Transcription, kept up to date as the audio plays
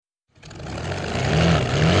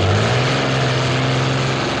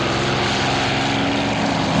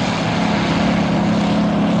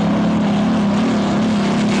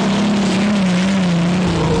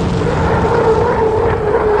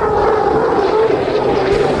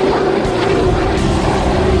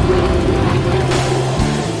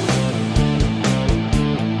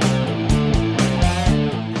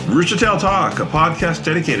Rooster Tail Talk, a podcast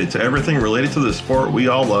dedicated to everything related to the sport we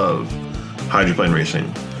all love, hydroplane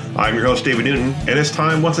racing. I'm your host, David Newton, and it's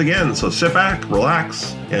time once again, so sit back,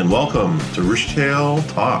 relax, and welcome to Rooster Tail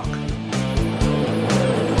Talk.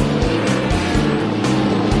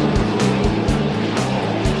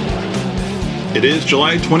 It is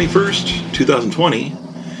July 21st, 2020,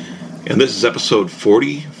 and this is episode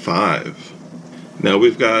 45. Now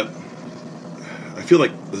I feel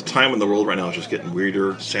like the time in the world right now is just getting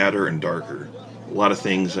weirder, sadder, and darker. A lot of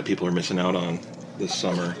things that people are missing out on this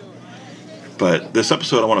summer. But this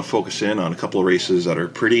episode I want to focus in on a couple of races that are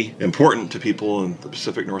pretty important to people in the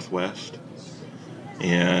Pacific Northwest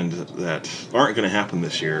and that aren't going to happen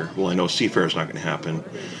this year. Well, I know Seafair is not going to happen.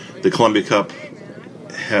 The Columbia Cup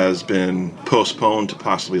has been postponed to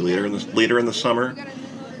possibly later in the summer.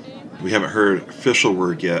 We haven't heard official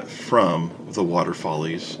word yet from the Water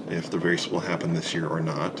Follies if the race will happen this year or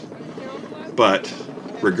not. But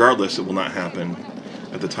regardless, it will not happen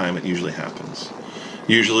at the time it usually happens.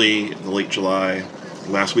 Usually, the late July,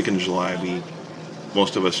 last weekend of July,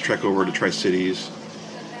 most of us trek over to Tri-Cities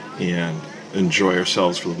and enjoy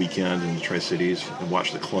ourselves for the weekend in the Tri-Cities and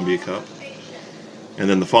watch the Columbia Cup. And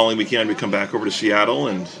then the following weekend, we come back over to Seattle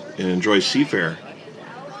and enjoy Seafair.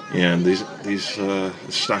 And it's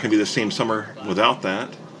not going to be the same summer without that.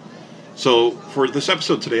 So for this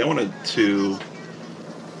episode today, I wanted to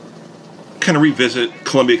kind of revisit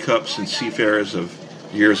Columbia Cups and Seafairs of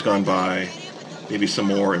years gone by, maybe some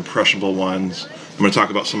more impressionable ones. I'm going to talk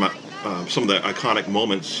about some of the iconic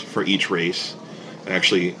moments for each race.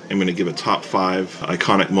 Actually, I'm going to give a top 5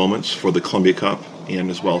 iconic moments for the Columbia Cup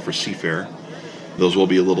and as well for Seafair. Those will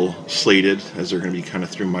be a little slated as they're going to be kind of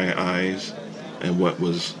through my eyes and what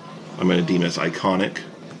I'm going to deem as iconic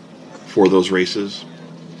for those races,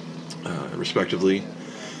 respectively.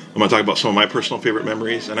 I'm going to talk about some of my personal favorite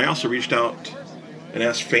memories, and I also reached out and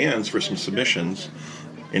asked fans for some submissions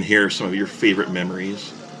and hear some of your favorite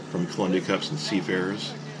memories from Columbia Cups and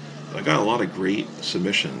Seafairs. I got a lot of great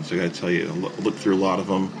submissions, I got to tell you. I looked through a lot of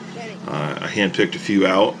them. I handpicked a few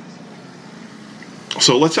out.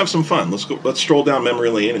 So let's have some fun. Let's stroll down memory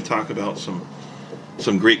lane and talk about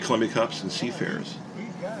some great Columbia Cups and Seafairs.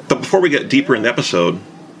 But before we get deeper in the episode,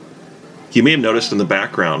 you may have noticed in the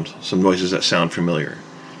background some noises that sound familiar.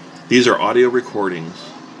 These are audio recordings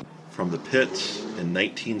from the pits in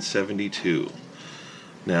 1972.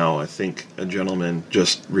 Now, I think a gentleman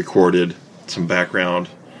just recorded some background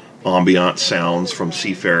ambient sounds from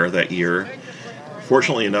Seafair that year.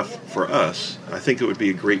 Fortunately enough for us, I think it would be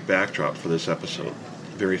a great backdrop for this episode.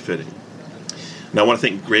 Very fitting. Now, I want to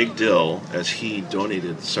thank Greg Dill, as he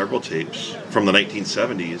donated several tapes from the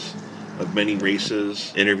 1970s of many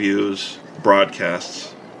races, interviews,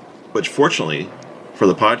 broadcasts, which fortunately for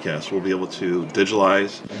the podcast, we'll be able to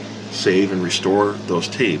digitalize, save, and restore those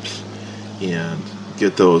tapes and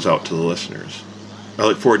get those out to the listeners. I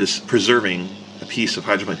look forward to preserving a piece of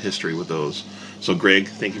hydroplane history with those. So, Greg,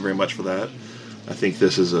 thank you very much for that. I think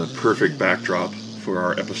this is a perfect backdrop for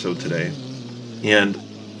our episode today. And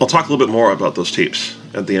I'll talk a little bit more about those tapes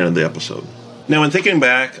at the end of the episode. Now, in thinking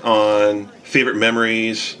back on favorite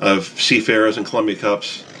memories of Seafarers and Columbia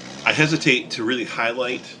Cups, I hesitate to really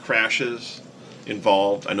highlight crashes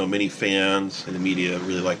involved. I know many fans and the media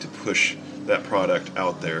really like to push that product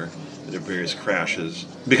out there, the various crashes,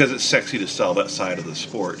 because it's sexy to sell that side of the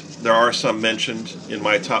sport. There are some mentioned in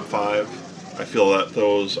my top 5. I feel that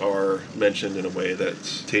those are mentioned in a way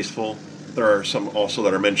that's tasteful. There are some also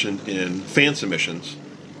that are mentioned in fan submissions,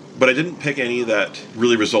 but I didn't pick any that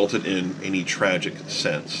really resulted in any tragic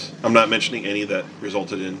sense. I'm not mentioning any that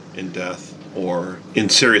resulted in death or in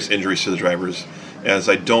serious injuries to the drivers, as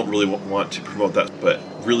I don't really want to promote that, but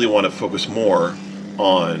really want to focus more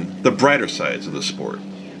on the brighter sides of the sport.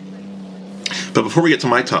 But before we get to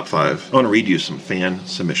my top 5, I want to read you some fan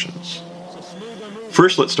submissions.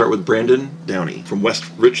 First, let's start with Brandon Downey from West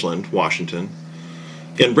Richland, Washington.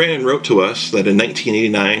 And Brandon wrote to us that in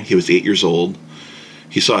 1989, he was 8 years old.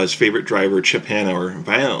 He saw his favorite driver, Chip Hanauer,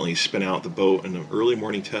 violently spin out the boat in an early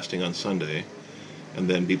morning testing on Sunday and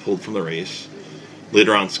then be pulled from the race.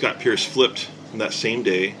 Later on, Scott Pierce flipped that same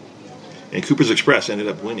day, and Cooper's Express ended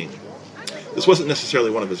up winning. This wasn't necessarily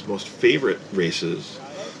one of his most favorite races,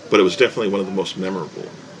 but it was definitely one of the most memorable.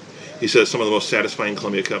 He says some of the most satisfying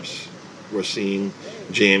Columbia Cups were seeing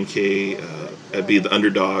JMK be the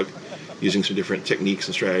underdog, using some different techniques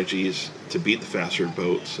and strategies to beat the faster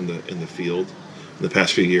boats in the field in the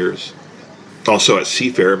past few years. Also at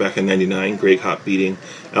Seafair back in 99, Greg Hopp beating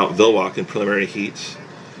out Vilwalk in preliminary heats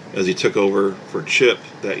as he took over for Chip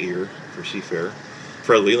that year for Seafair.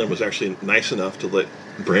 Fred Leland was actually nice enough to let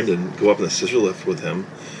Brendan go up in the scissor lift with him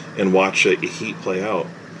and watch a heat play out.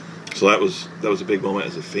 So that was a big moment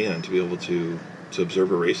as a fan to be able to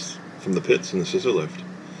observe a race from the pits in the scissor lift.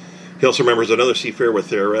 He also remembers another seafarer with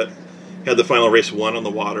Theoret had the final race won on the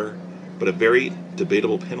water, but a very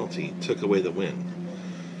debatable penalty took away the win.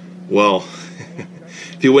 Well,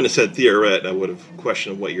 if you wouldn't have said Theoret, I would have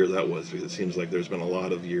questioned what year that was, because it seems like there's been a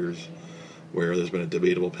lot of years where there's been a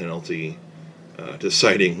debatable penalty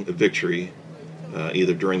deciding a victory,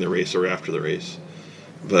 either during the race or after the race.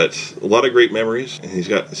 But a lot of great memories, and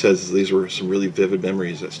says these were some really vivid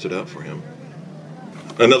memories that stood out for him.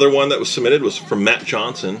 Another one that was submitted was from Matt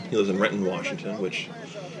Johnson. He lives in Renton, Washington, which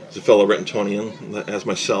is a fellow Rentonian, as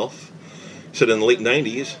myself. He said in the late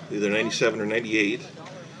 90s, either 97 or 98,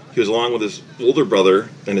 he was along with his older brother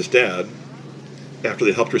and his dad after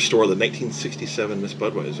they helped restore the 1967 Miss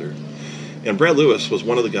Budweiser. And Brad Lewis was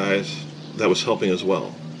one of the guys that was helping as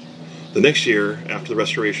well. The next year, after the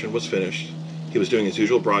restoration was finished, he was doing his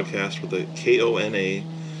usual broadcast with the KONA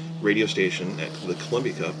radio station at the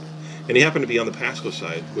Columbia Cup, and he happened to be on the Pasco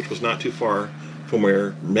side, which was not too far from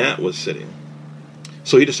where Matt was sitting.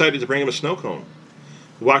 So he decided to bring him a snow cone.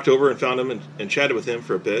 We walked over and found him and chatted with him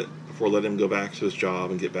for a bit before letting him go back to his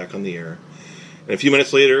job and get back on the air. And a few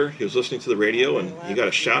minutes later, he was listening to the radio, and he got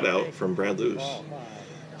a shout out from Brad Lewis.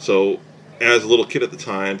 So, as a little kid at the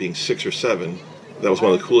time, being 6 or 7, that was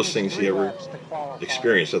one of the coolest things he ever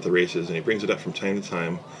experienced at the races, and he brings it up from time to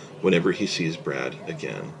time whenever he sees Brad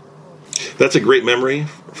again. That's a great memory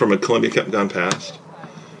from a Columbia Cup gone past.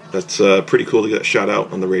 That's pretty cool to get a shout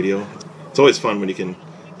out on the radio. It's always fun when you can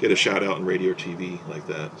get a shout out on radio or TV like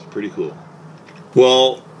that. It's pretty cool.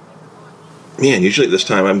 Well, man, usually at this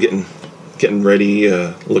time I'm getting ready,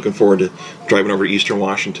 looking forward to driving over to Eastern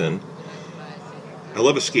Washington. I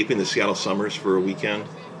love escaping the Seattle summers for a weekend.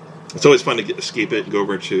 It's always fun to escape it and go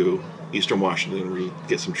over to Eastern Washington where you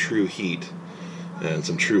get some true heat and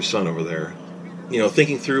some true sun over there. You know,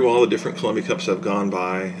 thinking through all the different Columbia Cups that have gone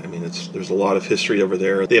by, I mean, there's a lot of history over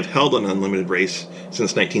there. They have held an unlimited race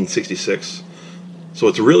since 1966, so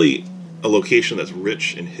it's really a location that's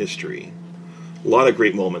rich in history. A lot of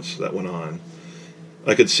great moments that went on.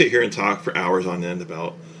 I could sit here and talk for hours on end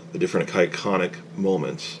about the different iconic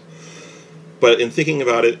moments, but in thinking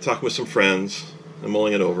about it, talking with some friends, and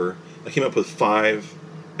mulling it over, I came up with 5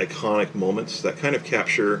 iconic moments that kind of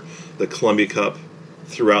capture the Columbia Cup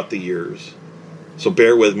throughout the years. So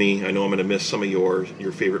bear with me. I know I'm going to miss some of your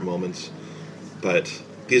favorite moments, but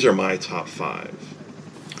these are my top 5.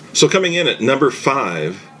 So coming in at number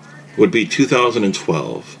 5 would be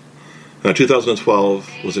 2012. Now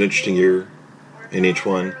 2012 was an interesting year in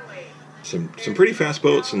H1. Some pretty fast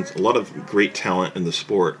boats and a lot of great talent in the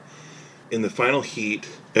sport. In the final heat,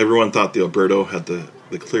 everyone thought the Alberto had the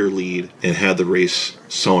clear lead and had the race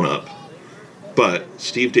sewn up. But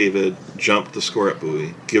Steve David jumped the score at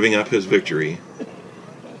buoy, giving up his victory.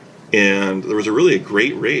 And there was a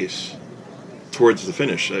great race towards the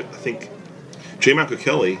finish. I think J. Michael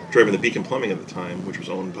Kelly, driving the Beacon Plumbing at the time, which was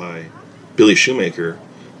owned by Billy Shoemaker,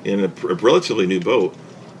 in a relatively new boat,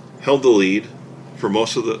 held the lead for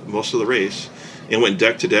most of the race and went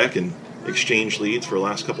deck to deck and exchanged leads for the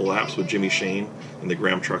last couple laps with Jimmy Shane in the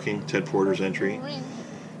Graham Trucking, Ted Porter's entry.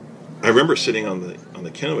 I remember sitting on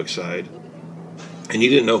the Kennewick side, and you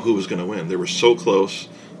didn't know who was going to win. They were so close.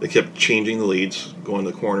 They kept changing the leads, going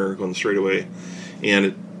the corner, going the straightaway,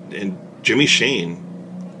 and Jimmy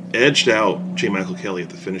Shane edged out J. Michael Kelly at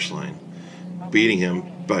the finish line, beating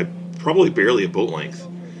him by probably barely a boat length.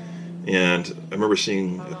 And I remember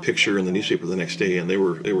seeing a picture in the newspaper the next day, and they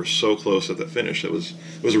were so close at the finish. It was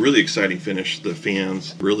a really exciting finish. The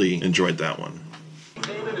fans really enjoyed that one.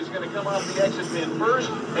 David is going to come off the exit pin first,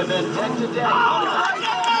 and then deck to deck.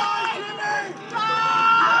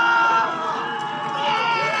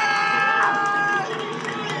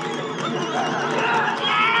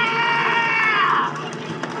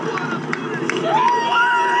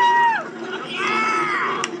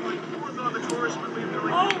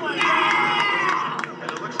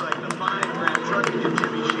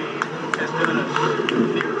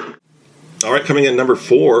 All right, coming in number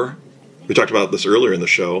 4, we talked about this earlier in the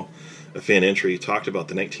show. A fan entry talked about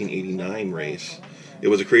the 1989 race. It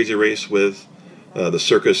was a crazy race with the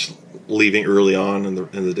circus leaving early on in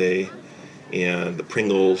the day, and the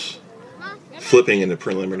Pringles flipping in the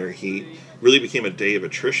preliminary heat. Really became a day of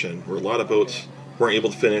attrition where a lot of boats weren't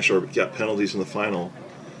able to finish or got penalties in the final.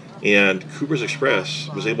 And Cooper's Express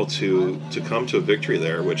was able to come to a victory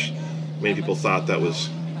there, which many people thought that was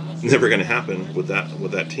never going to happen with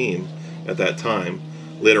that team at that time.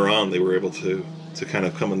 Later on, they were able to kind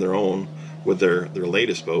of come on their own with their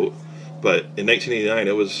latest boat. But in 1989,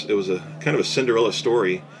 it was a kind of a Cinderella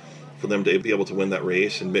story for them to be able to win that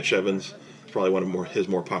race. And Mitch Evans probably one of his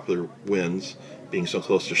more popular wins, being so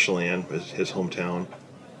close to Chelan, his hometown.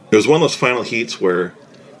 It was one of those final heats where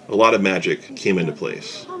a lot of magic came into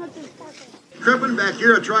place. Crippen back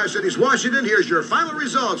here at Tri-Cities, Washington. Here's your final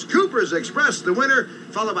results. Cooper's Express, the winner,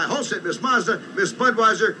 followed by Holset, Miss Mazda, Miss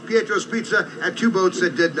Budweiser, Pietro's Pizza, and 2 boats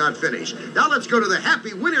that did not finish. Now let's go to the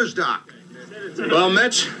Happy Winners Dock. Well,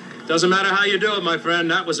 Mitch, doesn't matter how you do it, my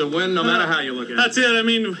friend. That was a win no matter how you look at it. That's it. I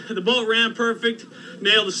mean, the boat ran perfect,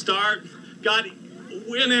 nailed the start, got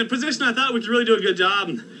in a position I thought we could really do a good job.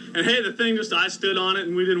 And hey, the thing I stood on it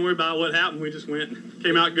and we didn't worry about what happened. We just went and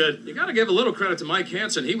came out good. You got to give a little credit to Mike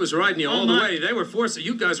Hansen. He was riding you all the way.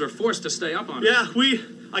 You guys were forced to stay up on it. Yeah,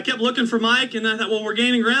 I kept looking for Mike, and I thought, well, we're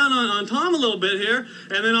gaining ground on Tom a little bit here.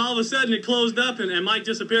 And then all of a sudden it closed up and Mike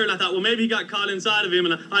disappeared. And I thought, well, maybe he got caught inside of him,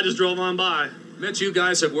 and I just drove on by. Mitch, you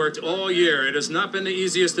guys have worked all year. It has not been the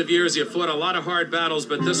easiest of years. You fought a lot of hard battles,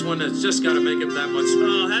 but this one has just got to make it that much sweeter.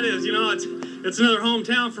 Oh, that is. It's another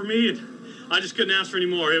hometown for me. I just couldn't ask for any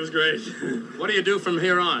more. It was great. What do you do from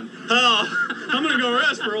here on? Oh, I'm going to go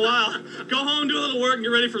rest for a while. Go home, do a little work, and get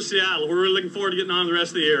ready for Seattle. We're really looking forward to getting on the rest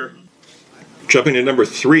of the year. Jumping to number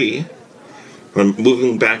 3, I'm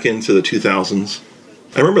moving back into the 2000s.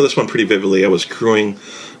 I remember this one pretty vividly. I was crewing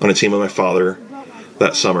on a team with my father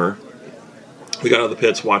that summer. We got out of the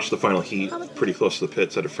pits, watched the final heat pretty close to the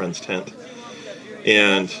pits at a friend's tent.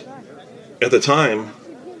 And at the time,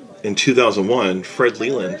 in 2001, Fred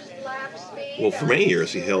Leland, well, for many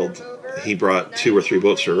years he brought 2 or 3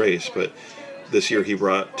 boats to a race, but this year he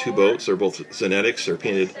brought 2 boats. They're both Zenetics. They're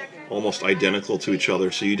painted almost identical to each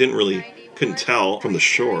other, so you couldn't tell from the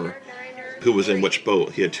shore who was in which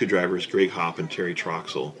boat. He had 2 drivers, Greg Hopp and Terry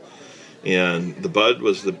Troxel. And the Bud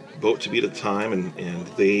was the boat to beat at the time, and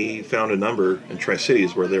they found a number in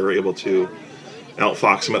Tri-Cities where they were able to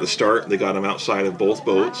outfox him at the start. They got him outside of both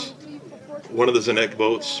boats. One of the Zenetic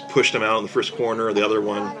boats pushed him out in the first corner. The other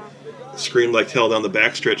one screamed like hell down the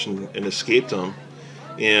backstretch and escaped him.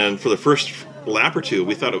 And for the first lap or two,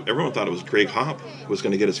 everyone thought it was Greg Hopp who was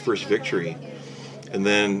going to get his first victory. And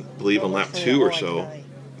then, I believe on lap 2 or so,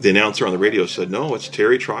 the announcer on the radio said, "No, it's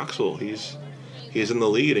Terry Troxel. He's in the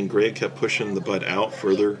lead." And Greg kept pushing the Bud out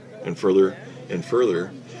further and further and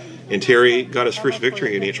further. And Terry got his first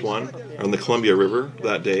victory in H1 on the Columbia River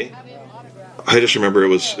that day. I just remember it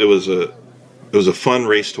was a fun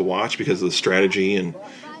race to watch because of the strategy and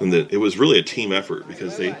it was really a team effort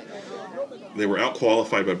because they were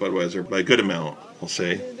out-qualified by Budweiser by a good amount, I'll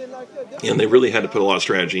say. And they really had to put a lot of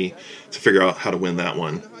strategy to figure out how to win that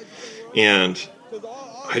one. And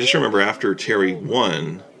I just remember after Terry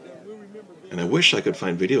won, and I wish I could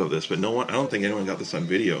find video of this, but I don't think anyone got this on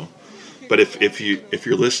video. But if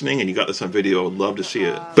you're listening and you got this on video, I'd love to see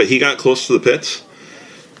it. But he got close to the pits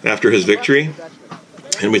after his victory,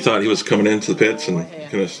 and we thought he was coming into the pits and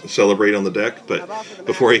going to celebrate on the deck. But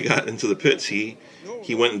before he got into the pits, he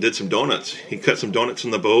went and did some donuts. He cut some donuts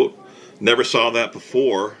in the boat. Never saw that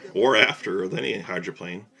before or after of any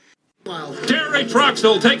hydroplane. Terry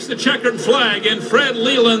Troxel takes the checkered flag in Fred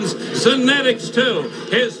Leland's Zenetics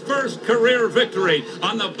 2, his first career victory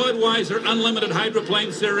on the Budweiser Unlimited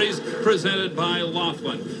Hydroplane Series presented by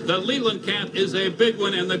Laughlin. The Leland camp is a big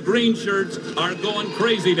one, and the green shirts are going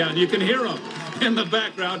crazy down. You can hear them in the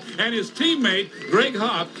background, and his teammate Greg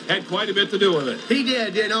Hopp had quite a bit to do with it. He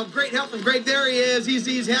did, great help from Greg. There he is.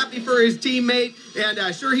 He's happy for his teammate,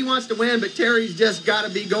 and sure he wants to win, but Terry's just got to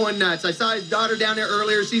be going nuts. I saw his daughter down there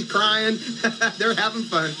earlier. She's crying. They're having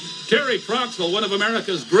fun. Terry Troxel, one of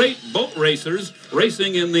America's great boat racers,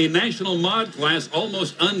 racing in the national mod class,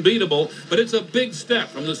 almost unbeatable, but it's a big step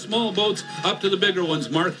from the small boats up to the bigger ones,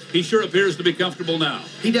 Mark. He sure appears to be comfortable now.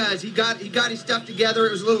 He does. He got his stuff together.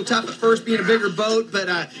 It was a little tough at first being a bigger boat, but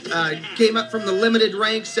came up from the limited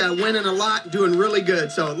ranks, winning a lot, doing really good.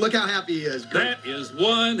 So look how happy he is. Great. That is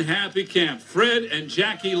one happy camp. Fred and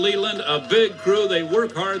Jackie Leland, a big crew. They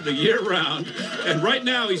work hard the year round. And right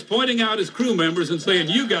now he's pointing out his crew members and saying,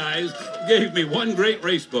 "You guys gave me one great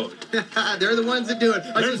race boat." They're the ones that do it.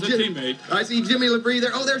 There's a teammate. I see Jimmy LeBrie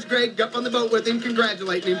there. Oh, there's Greg up on the boat with him,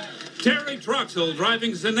 congratulating him. Terry Troxel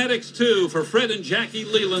driving Zenetics 2 for Fred and Jackie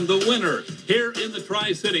Leland, the winner here in the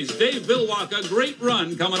Tri-Cities. Dave Bilwak, a great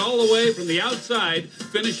run coming all the way from the outside,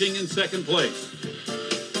 finishing in second place.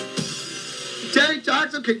 Terry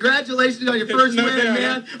Troxel, congratulations on your first win,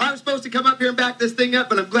 man. I was supposed to come up here and back this thing up,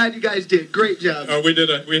 but I'm glad you guys did. Great job. We had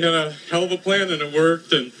a hell of a plan, and it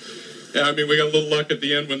worked. And yeah, I mean, we got a little luck at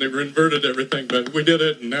the end when they inverted everything, but we did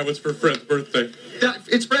it, and that was for Fred's birthday.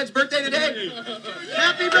 It's Fred's birthday today.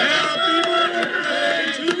 Happy birthday! Happy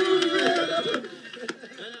birthday to you!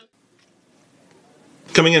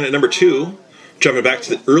 Coming in at number 2, jumping back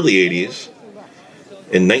to the early 80s,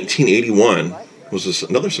 In 1981 was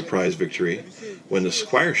another surprise victory when the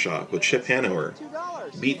Squire Shop with Chip Hanover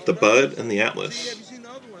beat the Bud and the Atlas.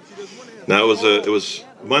 Now it was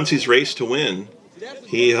Muncie's race to win.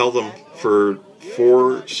 He held them for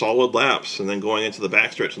 4 solid laps, and then going into the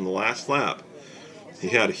backstretch in the last lap, he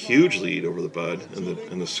had a huge lead over the Bud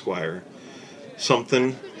and the Squire.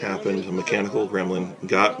 Something happened, a mechanical gremlin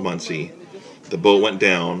got Muncie. The boat went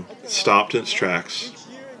down, stopped in its tracks,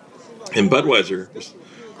 and Budweiser was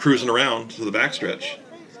cruising around to the backstretch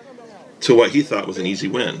to what he thought was an easy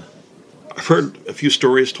win. I've heard a few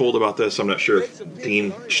stories told about this. I'm not sure if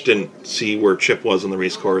Dean didn't see where Chip was on the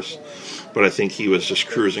race course, but I think he was just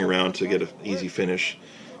cruising around to get an easy finish.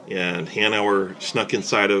 And Hanauer snuck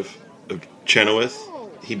inside of Chenoweth.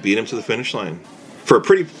 He beat him to the finish line for a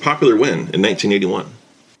pretty popular win in 1981.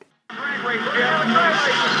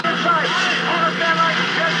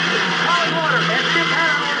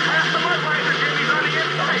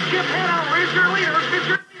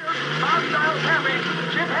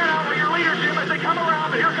 Come around,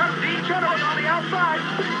 but here comes Dean Chenoweth on the outside.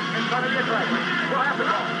 In front of the driveway. We'll have the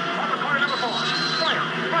ball. On the corner number 4. Squire,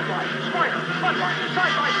 Budweiser,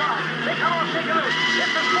 side by side. They come on, take it loose. It's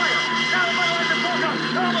the Squire. Now the Budweiser pulls up.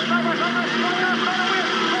 Now the side by side. The Squire wins.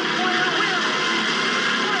 The Squire wins.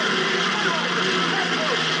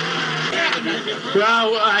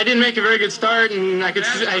 Well, I didn't make a very good start, and I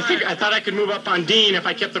thought I could move up on Dean if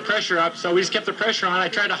I kept the pressure up. So we just kept the pressure on. I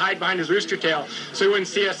tried to hide behind his rooster tail so he wouldn't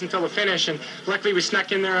see us until the finish. And luckily, we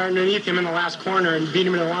snuck in there underneath him in the last corner and beat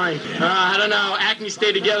him in the line. I don't know. Acme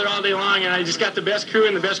stayed together all day long, and I just got the best crew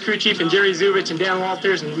and the best crew chief, and Jerry Zubich and Dan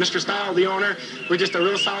Walters and Mr. Style, the owner. We're just a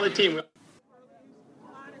real solid team.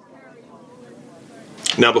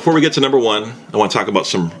 Now, before we get to number 1, I want to talk about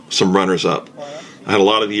some runners-up. I had a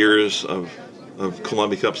lot of years of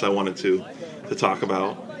Columbia Cups I wanted to talk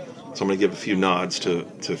about, so I'm going to give a few nods to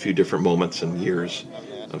a few different moments and years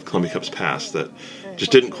of Columbia Cups past that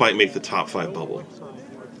just didn't quite make the top 5 bubble.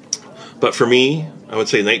 But for me, I would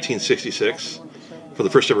say 1966, for the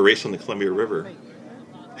first ever race on the Columbia River,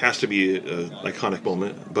 has to be an iconic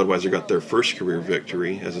moment. Budweiser got their first career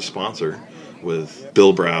victory as a sponsor with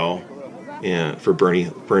Bill Brow and for Bernie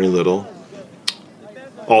Little.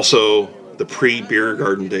 Also, the pre-beer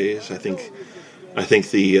garden days. I think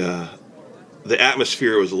the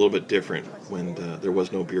atmosphere was a little bit different when there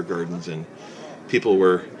was no beer gardens and people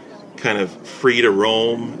were kind of free to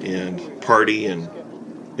roam and party and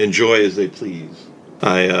enjoy as they please.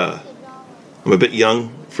 I'm a bit young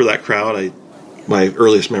for that crowd. My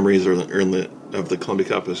earliest memories of the Columbia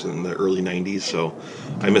Cup is in the early 90s, so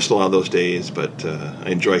I missed a lot of those days, but I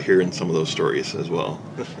enjoy hearing some of those stories as well.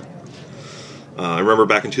 I remember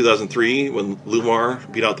back in 2003 when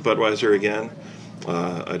Lumar beat out the Budweiser again.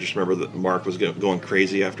 I just remember that Mark was going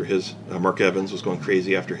crazy after his. Mark Evans was going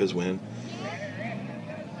crazy after his win.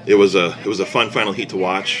 It was a fun final heat to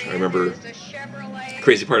watch. I remember the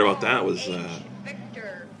crazy part about that was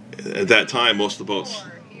at that time most of the boats,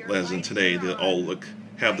 as in today, they all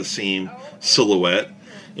have the same silhouette,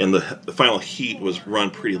 and the final heat was run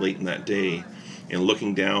pretty late in that day. And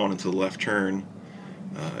looking down into the left turn,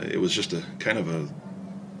 it was just a kind of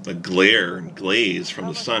a glare and glaze from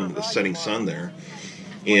the sun, the setting sun there.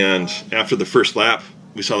 And after the first lap,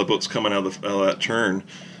 we saw the boats coming out of that turn,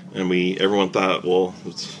 and everyone thought, well,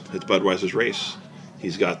 it's Budweiser's race.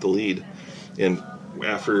 He's got the lead. And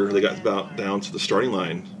after they got about down to the starting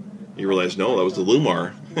line, you realize, no, that was the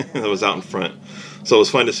Lumar that was out in front. So it was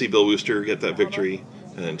fun to see Bill Wooster get that victory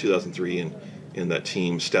in 2003 and that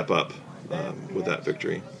team step up with that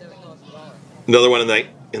victory. Another one in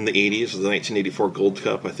the 80s was the 1984 Gold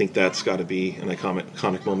Cup. I think that's got to be an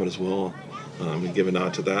iconic moment as well. We give a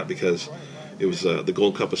nod to that because it was the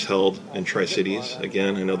Gold Cup was held in Tri-Cities.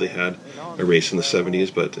 Again, I know they had a race in the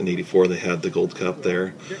 70s, but in 84 they had the Gold Cup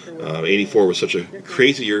there. 84 was such a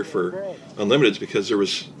crazy year for Unlimiteds because there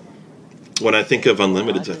was, when I think of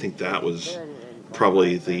Unlimiteds, I think that was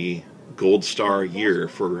probably the gold star year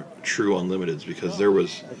for true Unlimiteds because there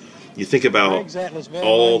was, you think about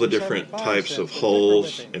all the different types of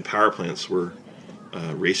hulls and power plants were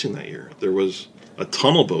racing that year. There was a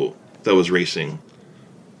tunnel boat that was racing,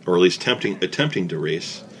 or at least attempting to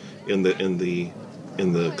race in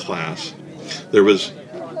the class. There was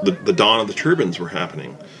the dawn of the turbines were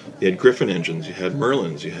happening. You had Griffin engines, you had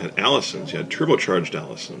Merlins, you had Allisons, you had turbocharged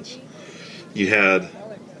Allisons. You had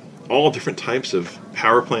all different types of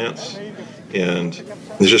power plants, and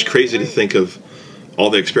it's just crazy to think of all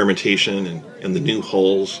the experimentation and the new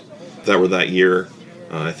hulls that were that year.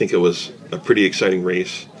 I think it was a pretty exciting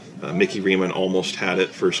race. Mickey Riemann almost had it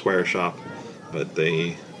for Squire Shop, but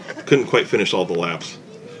they couldn't quite finish all the laps.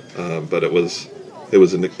 But it was it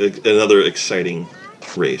was another exciting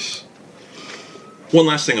race. One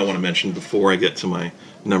last thing I want to mention before I get to my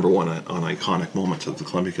number one on iconic moments of the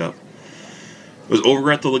Columbia Cup. It was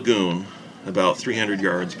over at the lagoon, about 300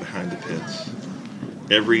 yards behind the pits.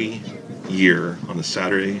 Every year on the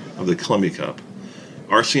Saturday of the Columbia Cup,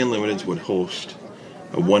 RC Unlimited would host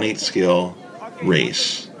a 1/8 scale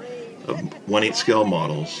race of 1/8 scale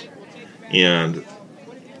models, and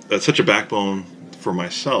that's such a backbone for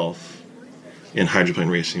myself in hydroplane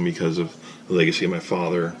racing because of the legacy of my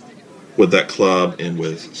father with that club and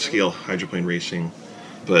with scale hydroplane racing.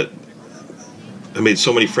 But I made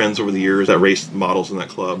so many friends over the years that raced models in that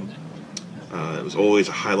club. It was always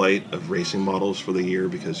a highlight of racing models for the year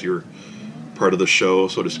because you're part of the show,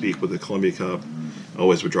 so to speak, with the Columbia Cup.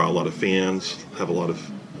 Always would draw a lot of fans, have a lot of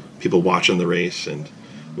people watching the race, and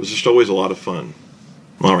it was just always a lot of fun.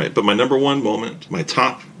 All right, but my number one moment, my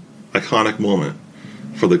top iconic moment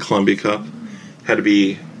for the Columbia Cup had to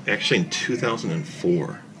be actually in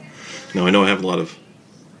 2004. Now, I know I have a lot of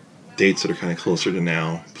dates that are kind of closer to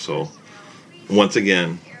now, so once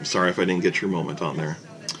again, I'm sorry if I didn't get your moment on there.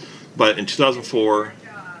 But in 2004,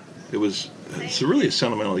 it's really a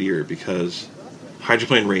sentimental year because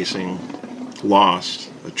hydroplane racing lost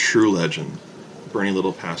a true legend. Bernie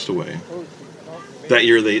Little passed away. That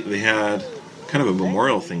year, they had kind of a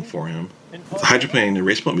memorial thing for him. The Hydroplane and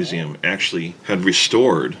Raceboat Museum actually had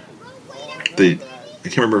restored I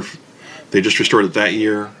can't remember if they just restored it that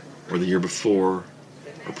year or the year before,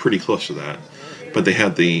 or pretty close to that. But they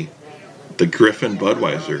had the Griffin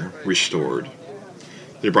Budweiser restored.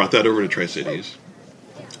 They brought that over to Tri-Cities.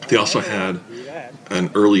 They also had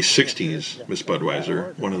an early 60s Miss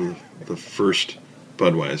Budweiser, one of the first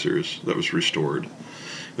Budweisers that was restored.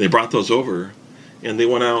 They brought those over, and they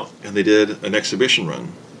went out and they did an exhibition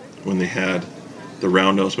run when they had the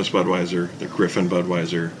Round Nose Miss Budweiser, the Griffin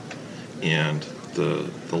Budweiser, and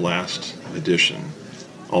the last edition,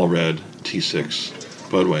 all red T6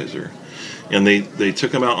 Budweiser. And they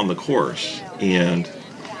took them out on the course, and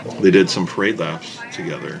they did some parade laps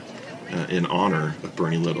together in honor of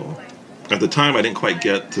Bernie Little. At the time, I didn't quite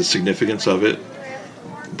get the significance of it,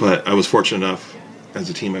 but I was fortunate enough, as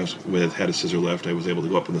the team I was with had a scissor lift, I was able to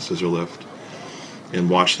go up in the scissor lift and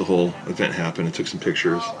watch the whole event happen and took some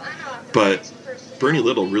pictures. But Bernie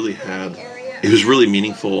Little really it was really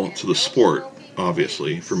meaningful to the sport,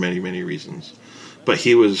 obviously, for many, many reasons. But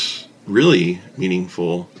he was really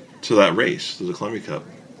meaningful to that race, to the Columbia Cup.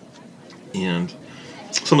 And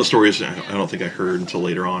some of the stories I don't think I heard until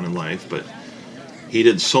later on in life, but he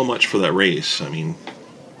did so much for that race. I mean,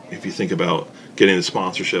 if you think about getting the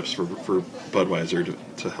sponsorships for Budweiser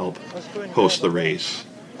to help host the race,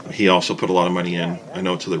 he also put a lot of money in, I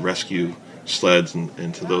know, to the rescue sleds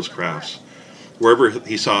and to those crafts. Wherever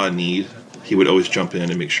he saw a need, he would always jump in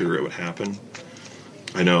and make sure it would happen.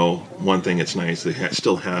 I know one thing that's nice, they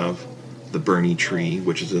still have the Bernie tree,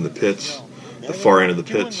 which is in the pits, the far end of the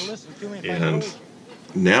pits, and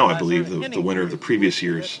now I believe the winner of the previous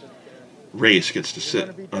year's race gets to sit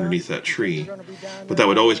underneath that tree. But that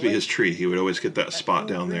would always be his tree. He would always get that spot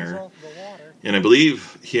down there. And I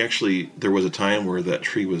believe there was a time where that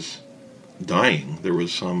tree was dying. There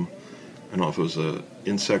was I don't know if it was a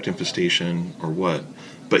insect infestation or what,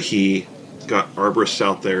 but he got arborists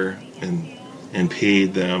out there and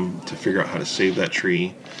paid them to figure out how to save that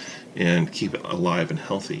tree and keep it alive and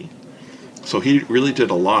healthy. So he really did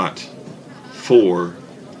a lot for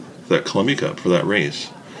that Columbia Cup, for that race.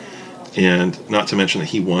 And not to mention that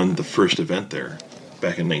he won the first event there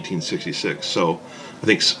back in 1966. So I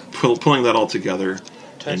think pulling that all together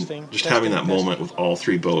and just having that moment with all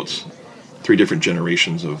three boats, three different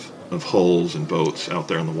generations of hulls and boats out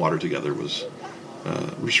there in the water together was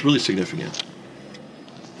really significant.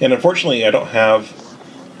 And unfortunately, I don't have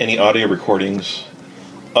any audio recordings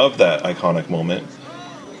of that iconic moment,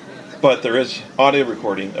 but there is audio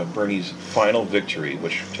recording of Bernie's final victory,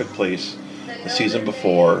 which took place the season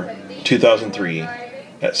before, 2003,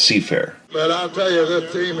 at Seafair. But I'll tell you,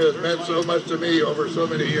 this team has meant so much to me over so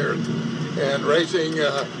many years. And racing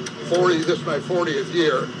this is my 40th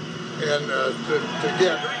year, and to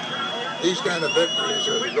get these kind of victories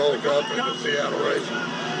at the Gold Cup and the Seattle race,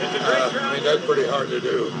 I mean, that's pretty hard to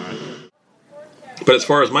do. But as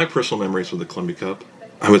far as my personal memories with the Columbia Cup,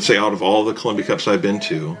 I would say out of all the Columbia Cups I've been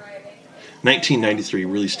to, 1993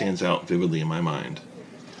 really stands out vividly in my mind.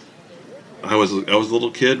 I was a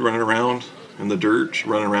little kid running around in the dirt,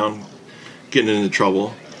 running around, getting into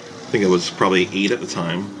trouble. I think I was probably 8 at the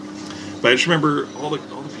time. But I just remember all the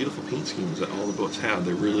beautiful paint schemes that all the boats had.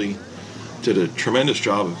 They really did a tremendous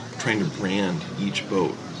job of trying to brand each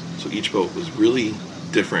boat. So each boat was really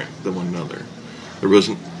different than one another. There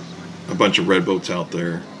wasn't a bunch of red boats out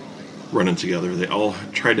there running together. They all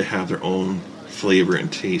tried to have their own flavor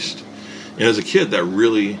and taste. And as a kid,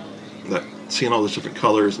 that seeing all those different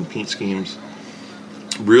colors and paint schemes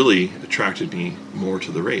really attracted me more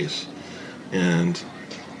to the race. And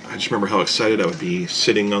I just remember how excited I would be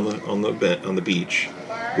sitting on the beach,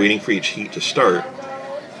 waiting for each heat to start.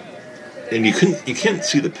 And you can't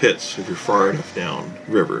see the pits if you're far enough down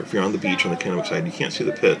river. If you're on the beach on the Kennewick side, you can't see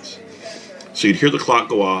the pits. So you'd hear the clock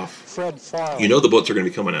go off. You know the boats are going to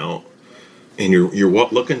be coming out, and you're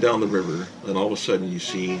looking down the river, and all of a sudden you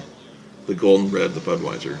see the golden red, the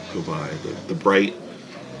Budweiser, go by. The bright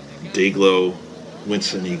Dayglow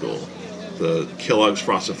Winston Eagle, the Kellogg's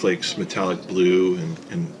Frosted Flakes metallic blue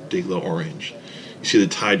and Dayglow orange. You see the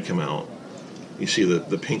Tide come out. You see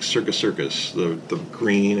the pink Circus, the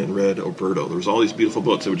green and red Oberto. There was all these beautiful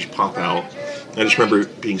boats that would just pop out. I just remember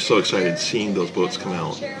being so excited seeing those boats come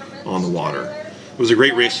out on the water. It was a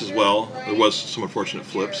great race as well. There was some unfortunate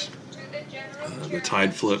flips. The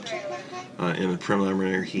Tide flipped in the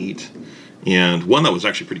preliminary heat. And one that was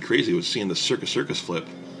actually pretty crazy was seeing the Circus flip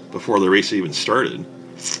before the race even started.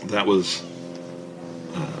 That was...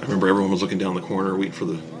 I remember everyone was looking down the corner waiting for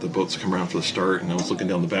the boats to come around for the start, and I was looking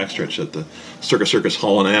down the backstretch at the Circus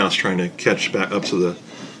hauling ass trying to catch back up to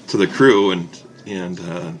the crew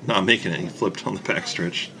and not making it. He flipped on the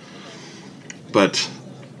backstretch. But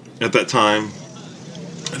at that time,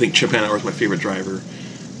 I think Chip Hanauer was my favorite driver,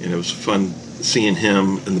 and it was fun seeing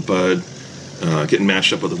him and the Bud getting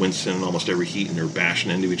matched up with the Winston in almost every heat, and they were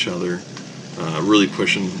bashing into each other, really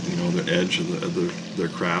pushing the edge of their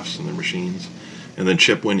crafts and their machines. And then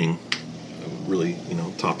Chip winning really,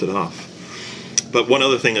 topped it off. But one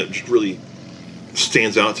other thing that just really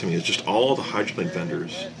stands out to me is just all the hydroplane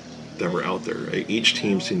vendors that were out there. Right? Each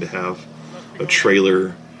team seemed to have a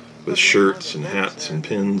trailer with shirts and hats and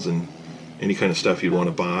pins and any kind of stuff you'd want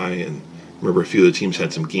to buy. And I remember a few of the teams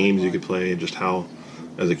had some games you could play. And just how,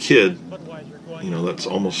 as a kid,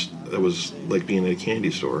 that was like being in a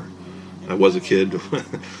candy store. I was a kid.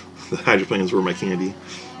 The hydroplanes were my candy.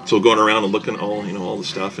 So going around and looking at all the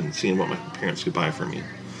stuff and seeing what my parents could buy for me.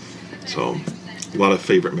 So a lot of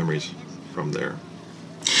favorite memories from there.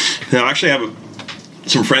 Now, actually, I have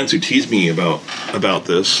some friends who tease me about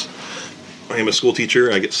this. I am a school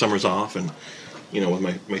teacher. I get summers off, and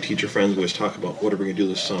with my teacher friends, we always talk about what are we going to do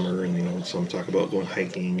this summer, and some talk about going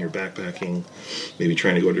hiking or backpacking, maybe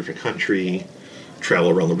trying to go to a different country, travel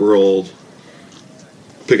around the world,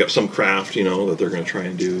 pick up some craft, that they're going to try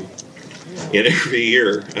and do. And every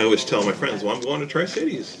year, I always tell my friends, well, I'm going to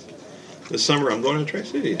Tri-Cities. This summer, I'm going to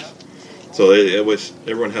Tri-Cities. So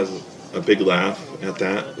everyone has a big laugh at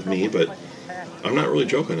that with me, but I'm not really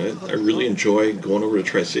joking. I really enjoy going over to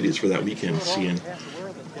Tri-Cities for that weekend, seeing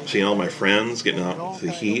all my friends, getting out to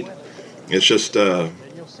the heat. It's just,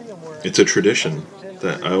 it's a tradition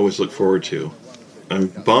that I always look forward to. I'm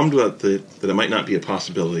bummed that it might not be a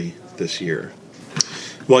possibility this year.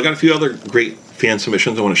 Well, I got a few other great fan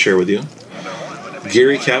submissions I want to share with you.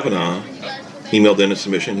 Gary Kavanaugh emailed in a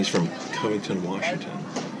submission. He's from Covington, Washington.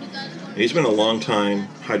 And he's been a long-time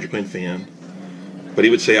hydroplane fan, but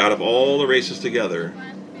he would say out of all the races together,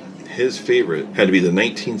 his favorite had to be the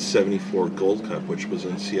 1974 Gold Cup, which was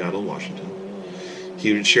in Seattle, Washington.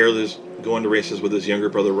 He would share this going to races with his younger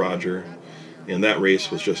brother Roger, and that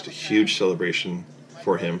race was just a huge celebration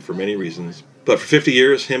for him for many reasons. But for 50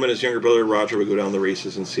 years, him and his younger brother Roger would go down the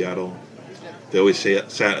races in Seattle. They always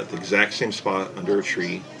sat at the exact same spot under a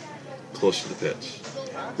tree, close to the pits.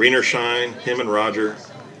 Rain or shine, him and Roger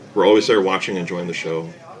were always there watching and enjoying the show.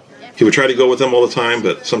 He would try to go with them all the time,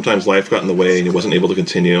 but sometimes life got in the way and he wasn't able to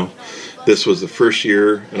continue. This was the first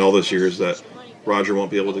year in all those years that Roger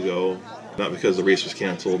won't be able to go, not because the race was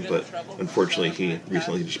canceled, but unfortunately he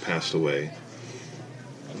recently just passed away.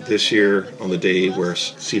 This year, on the day where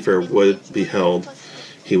Seafair would be held,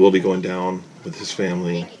 he will be going down with his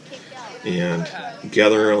family and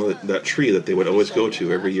gather around that tree that they would always go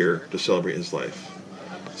to every year to celebrate his life.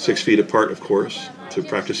 6 feet apart, of course, to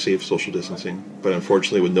practice safe social distancing, but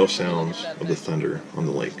unfortunately with no sounds of the thunder on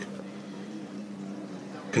the lake.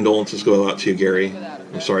 Condolences go out to you, Gary.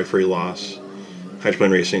 I'm sorry for your loss.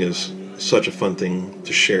 Hydroplane racing is such a fun thing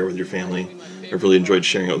to share with your family. I've really enjoyed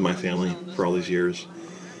sharing it with my family for all these years.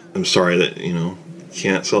 I'm sorry that,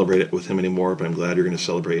 can't celebrate it with him anymore, but I'm glad you're going to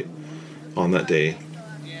celebrate on that day.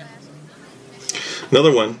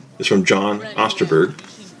 Another one is from John Osterberg.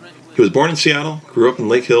 He was born in Seattle, grew up in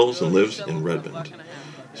Lake Hills, and lives in Redmond.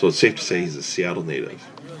 So it's safe to say he's a Seattle native.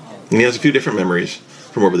 And he has a few different memories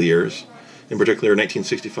from over the years. In particular, in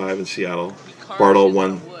 1965 in Seattle, Bardol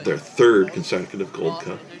won their third consecutive Gold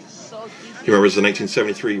Cup. He remembers the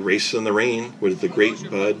 1973 Race in the Rain with the Great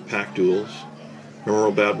Bud Pack Duels,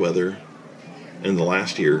 Memorable Bad Weather, and the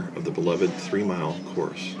last year of the beloved 3-mile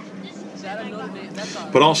course.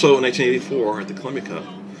 But also in 1984 at the Columbia Cup,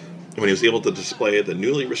 when he was able to display the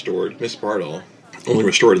newly restored Miss Bardall, only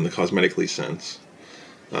restored in the cosmetically sense,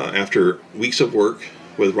 after weeks of work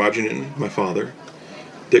with Roger Newton, my father,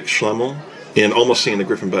 Dick Schlemmel, and almost seeing the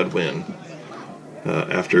Griffin Bud win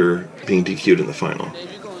after being DQ'd in the final.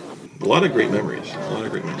 A lot of great memories.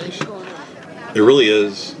 It really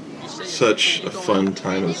is such a fun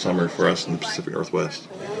time of the summer for us in the Pacific Northwest.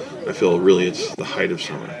 I feel really it's the height of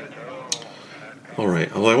summer. All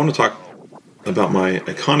right, well, I want to talk about my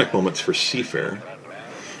iconic moments for Seafair.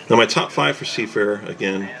 Now, my top 5 for Seafair,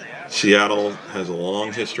 again, Seattle has a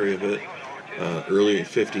long history of it. Early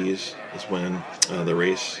 50s is when the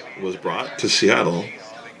race was brought to Seattle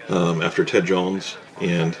after Ted Jones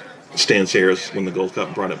and Stan Sayers won the Gold Cup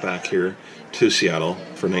and brought it back here to Seattle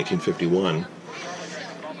for 1951.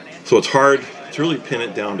 So it's hard to really pin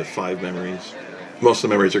it down to 5 memories. Most of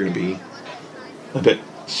the memories are going to be a bit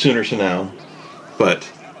sooner to now, but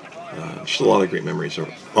just a lot of great memories are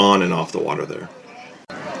on and off the water there.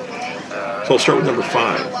 So I'll start with number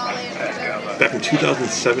 5. Back in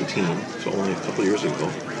 2017, so only a couple years ago,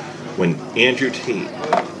 when Andrew Tate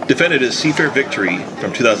defended his Seafair victory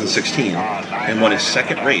from 2016 and won his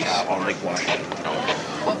second race on Lake Washington.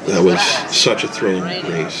 That was such a thrilling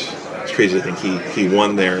race. It's crazy to think he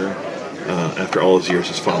won there after all his years.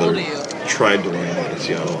 His father tried to win in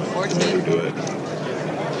Seattle and could never do it.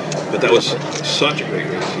 But that was such a great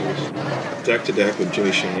race. He was deck to deck with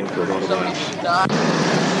Jimmy Shane for a lot of laps.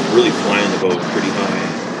 Really flying the boat pretty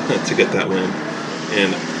high to get that win.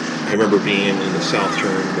 And I remember being in the South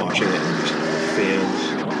Turn watching it, and just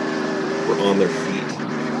fans were on their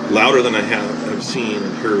feet. Louder than I have seen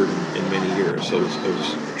and heard in many years. So it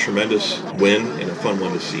was a tremendous win and a fun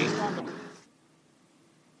one to see.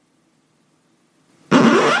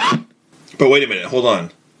 But wait a minute, hold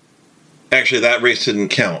on. Actually, that race didn't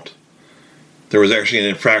count. There was actually an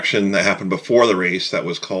infraction that happened before the race that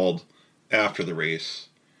was called after the race,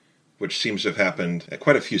 which seems to have happened at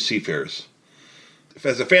quite a few Seafairs.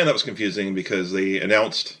 As a fan, that was confusing because they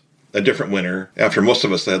announced a different winner after most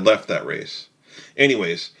of us had left that race.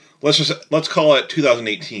 Anyways, let's call it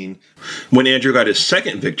 2018, when Andrew got his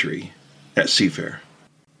second victory at Seafair.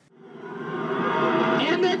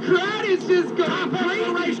 And the crowd is just going crazy.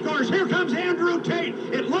 Race course. Here comes Andrew Tate.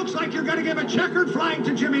 It looks like you're going to give a checkered flag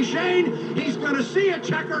to Jimmy Shane. He's going to see a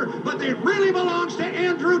checker, but it really belongs to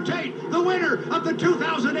Andrew Tate, the winner of the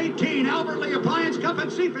 2018 Albert Lee Appliance Cup at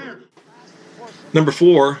Seafair. Number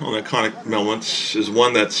 4 on iconic moments is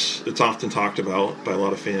one it's often talked about by a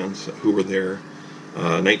lot of fans who were there.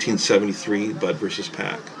 1973 Bud versus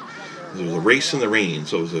Pack. There was a race in the rain,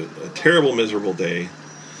 so it was a terrible, miserable day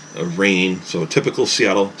of rain. So a typical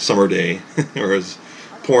Seattle summer day, where it was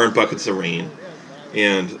pouring buckets of rain,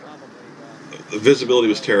 and the visibility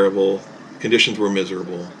was terrible. Conditions were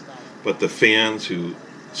miserable, but the fans who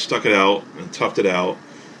stuck it out and toughed it out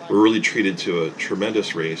were really treated to a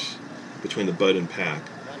tremendous race between the Bud and Pack.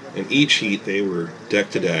 In each heat, they were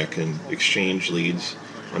deck to deck and exchanged leads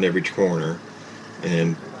on every corner.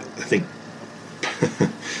 And I think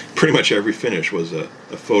pretty much every finish was a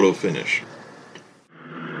photo finish.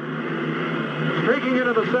 Streaking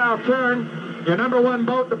into the South Turn, your number 1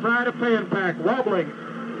 boat, the Pride of Pan Pack, wobbling,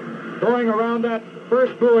 going around that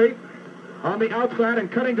first buoy. On the outside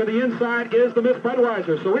and cutting to the inside is the Miss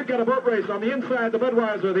Budweiser. So we've got a boat race on the inside, the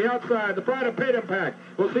Budweiser, the outside, the Pride of Pan Pack.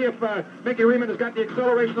 We'll see if Mickey Riemann has got the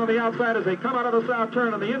acceleration on the outside as they come out of the South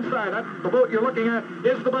Turn. On the inside, the boat you're looking at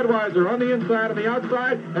is the Budweiser on the inside and the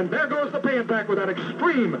outside. And there goes the Pan Pack with that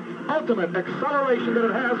extreme, ultimate acceleration that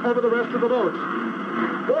it has over the rest of the boats.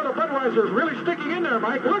 Boy, the Budweiser's really sticking in there,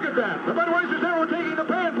 Mike. Look at that. The Budweiser's there. We're taking the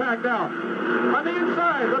Pan Pack now. On the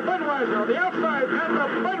inside, the Budweiser. On the outside, and the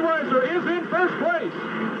Budweiser is in first place.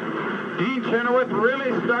 Dean Chenoweth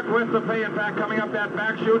really stuck with the Pan Pack coming up that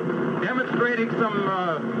back chute, demonstrating some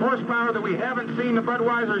horsepower that we haven't seen the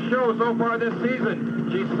Budweiser show so far this season.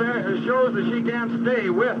 She shows that she can stay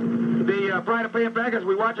with the Pride of Pan Pack as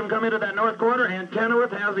we watch them come into that north corner, and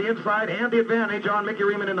Chenoweth has the inside and the advantage on Mickey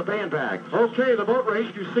Riemann in the Pan Pack. Okay, the boat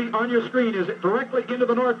race you see on your screen is directly into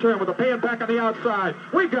the north turn with the Pan Pack on the outside.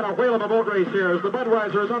 We've got a whale of a boat race here as the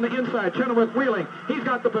Budweiser is on the inside. Chenoweth wheeling. He's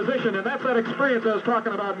got the position, and that's that experience I was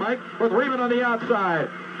talking about, Mike, with Riemann on the outside.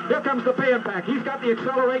 Here comes the Pan Pack. He's got the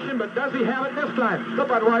acceleration, but does he have it this time? The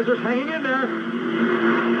Budweiser's hanging in there.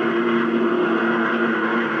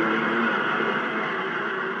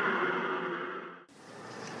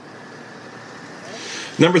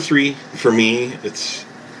 Number 3 for me, it's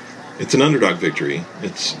It's an underdog victory.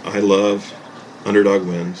 I love underdog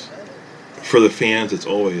wins. For the fans, it's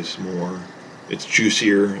always more. It's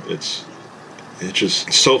juicier. It's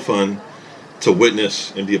just so fun to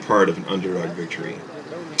witness and be a part of an underdog victory.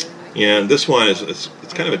 And this one it's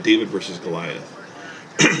kind of a David versus Goliath.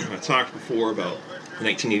 I talked before about the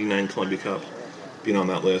 1989 Columbia Cup being on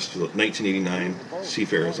that list. The 1989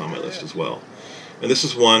 Seafair is on my list as well. And this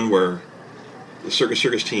is one where the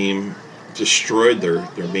Circus team destroyed their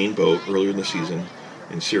main boat earlier in the season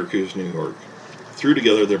in Syracuse, New York. Threw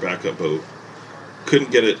together their backup boat.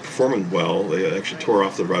 Couldn't get it performing well. They actually tore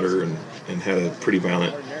off the rudder and had a pretty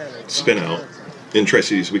violent spin out in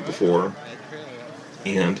Tri-Cities the week before.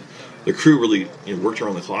 And the crew really worked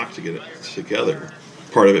around the clock to get it together.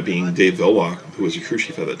 Part of it being Dave Velwach, who was the crew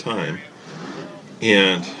chief at the time.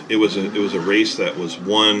 And it was a race that was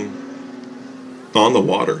won on the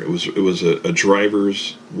water. It was a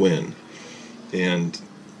driver's win. And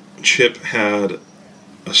Chip had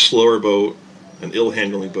a slower boat, an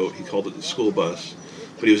ill-handling boat. He called it the school bus.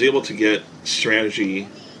 But he was able to get strategy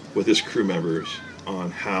with his crew members on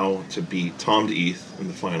how to beat Tom DeEath in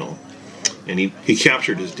the final. And he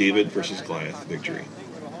captured his David versus Goliath victory.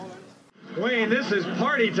 Wayne, this is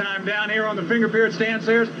party time down here on the Finger Pier stand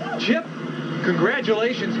stairs. Chip,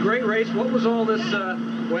 congratulations, great race. What was all this,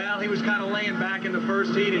 well, he was kind of laying back in the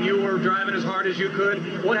first heat and you were driving as hard as you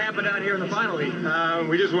could. What happened out here in the final heat?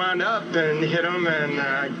 We just wound up and hit him,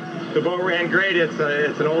 and the boat ran great. It's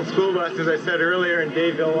an old school bus, as I said earlier, and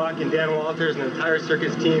Dave Villock and Dan Walters and the entire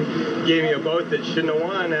Circus team gave me a boat that shouldn't have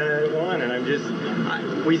won, and it won.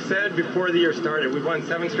 And we said before the year started, we've won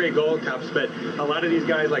 7 straight Gold Cups, but a lot of these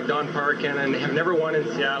guys like Don Parkin and have never won in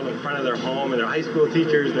Seattle in front of their home and their high school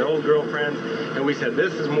teachers and their old girlfriends, and we said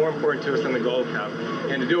this is more important to us than the Gold Cup.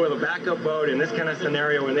 And to do it with a backup boat in this kind of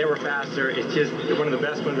scenario when they were faster, it's just one of the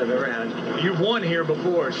best ones I've ever had. You've won here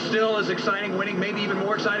before. Still as exciting winning, maybe even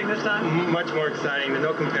more exciting this time? Much more exciting. There's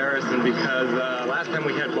no comparison because last time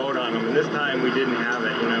we had boat on them, and this time we didn't have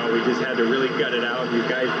it. We just had to really gut it out. You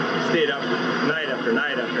guys stayed up night after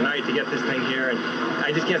night after night to get this thing here, and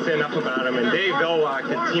I just can't say enough about him. And Dave Velwach,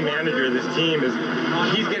 the team manager of this team,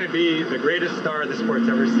 he's going to be the greatest star the sport's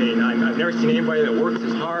ever seen. I've never seen anybody that works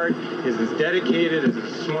as hard, is as dedicated, is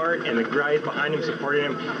as smart, and the guys behind him supporting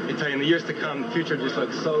him. I tell you, in the years to come, the future just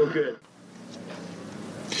looks so good.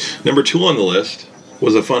 Number 2 on the list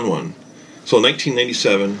was a fun one. So in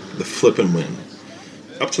 1997, the flip and win.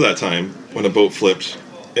 Up to that time, when a boat flipped,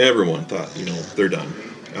 everyone thought, they're done,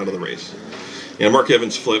 out of the race. And Mark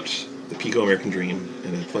Evans flipped the Pico American Dream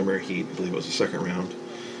in a preliminary heat, I believe it was the second round.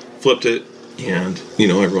 Flipped it, and,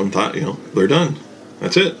 everyone thought, they're done.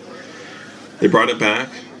 That's it. They brought it back.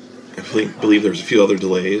 I believe there was a few other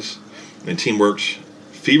delays. And the team worked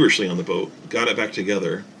feverishly on the boat, got it back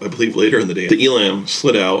together. I believe later in the day, the Elam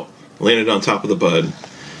slid out, landed on top of the Bud,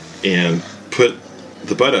 and put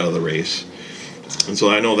the Bud out of the race. And so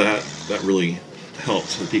I know that really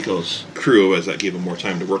helped the Pico's crew as that gave them more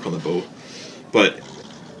time to work on the boat.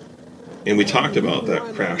 And we talked about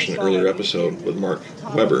that crash in an earlier episode with Mark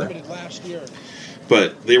Webber.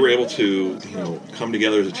 But they were able to, come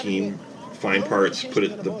together as a team, find parts,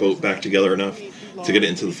 put the boat back together enough to get it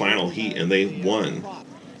into the final heat, and they won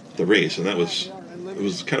the race. And it was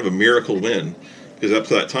kind of a miracle win, because up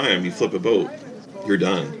to that time, you flip a boat, you're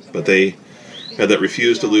done. But they had that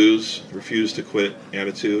refuse to lose, refuse to quit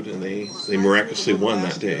attitude, and they miraculously won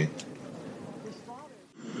that day.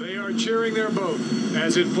 They are cheering their boat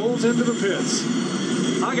as it pulls into the pits.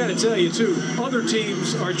 I got to tell you, too, other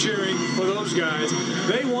teams are cheering for those guys.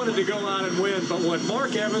 They wanted to go out and win, but what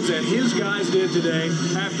Mark Evans and his guys did today,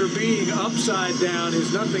 after being upside down,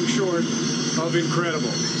 is nothing short of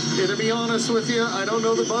incredible. And to be honest with you, I don't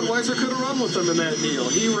know that Budweiser could have run with him in that deal.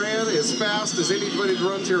 He ran as fast as anybody that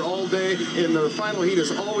runs here all day. In the final heat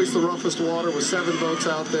is always the roughest water with 7 boats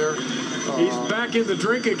out there. He's back in the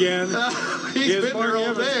drink again. He's been there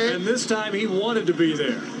all day. And this time he wanted to be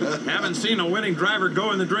there. Haven't seen a winning driver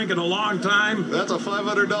go in the drink in a long time. That's a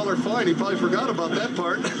 $500 fine. He probably forgot about that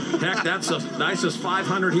part. Heck, that's the nicest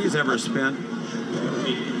 $500 he's ever spent.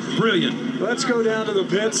 Brilliant. Let's go down to the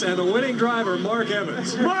pits and the winning driver, Mark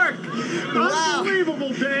Evans. Mark! Wow.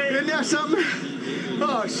 Unbelievable day. Isn't that something?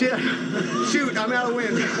 Oh, shit. Shoot, I'm out of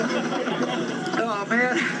wind. Oh,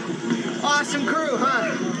 man. Awesome crew,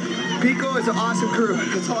 huh? Pico is an awesome crew.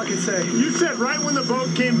 That's all I can say. You said right when the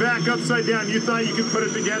boat came back upside down, you thought you could put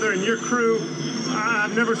it together, and your crew,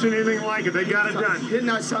 I've never seen anything like it. They got it done. Isn't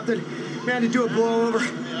that something? Man, to do a blowover,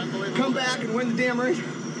 come back and win the damn race.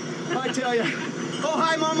 I tell you. Oh,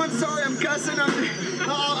 hi, Mom. I'm sorry. I'm cussing.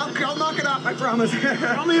 I'll knock it off, I promise.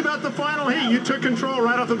 Tell me about the final heat. You took control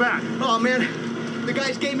right off the bat. Oh, man. the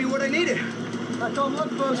guys gave me what I needed. I told them,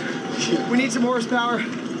 look, folks, we need some horsepower.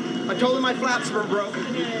 I told them my flaps were broke.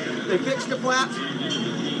 They fixed the flaps,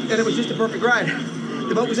 and it was just a perfect ride.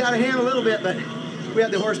 The boat was out of hand a little bit, but we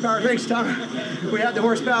had the horsepower. Thanks, Tom. We had the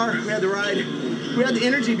horsepower, we had the ride, we had the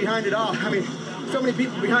energy behind it all. I mean, so many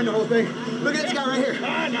people behind the whole thing. Look at this guy right here.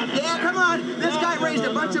 Yeah, come on. This guy raised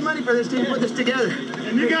a bunch of money for this team to put this together.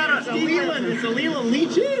 And you got a Leland. It's a Leland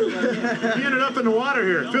Leach. You ended up in the water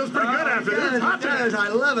here. Feels pretty good after this. It does. I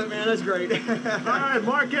love it, man. That's great. All right,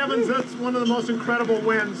 Mark Evans, that's one of the most incredible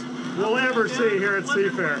wins we'll ever see here at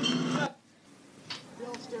Seafair.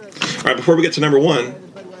 All right, before we get to number one,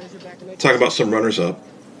 talk about some runners-up.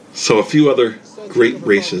 So a few other great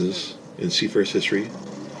races in Seafair's history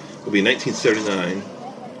will be 1979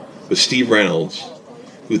 with Steve Reynolds,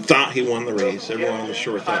 who thought he won the race. Everyone on the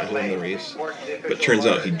shore thought he won the race, but turns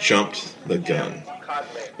out he jumped the gun.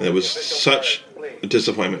 And it was such a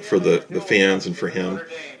disappointment for the fans and for him,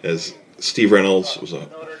 as Steve Reynolds was a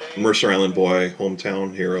Mercer Island boy,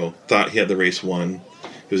 hometown hero, thought he had the race won.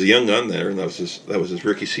 He was a young gun there, and that was his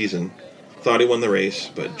rookie season. Thought he won the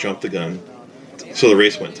race, but jumped the gun. So the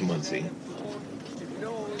race went to Muncie.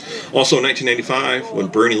 Also in 1995, when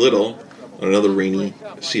Bernie Little, on another rainy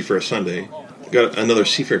Seafair Sunday, got another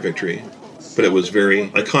Seafair victory, but it was very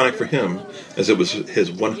iconic for him, as it was his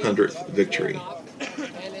 100th victory.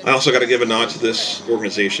 I also got to give a nod to this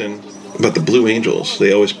organization about the Blue Angels.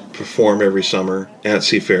 They always perform every summer at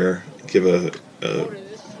Seafair, give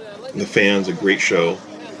the fans a great show.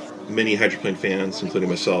 Many hydroplane fans, including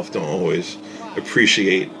myself, don't always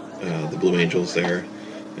appreciate the Blue Angels there,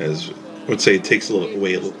 as I would say it takes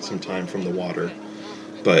some time from the water,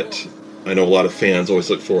 but I know a lot of fans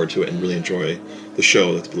always look forward to it and really enjoy the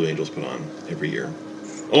show that the Blue Angels put on every year.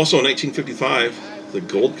 Also in 1955, the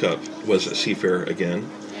Gold Cup was at Seafair again,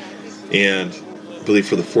 and I believe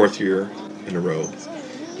for the fourth year in a row.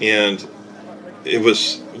 And it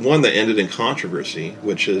was one that ended in controversy,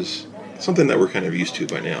 which is something that we're kind of used to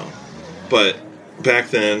by now. But back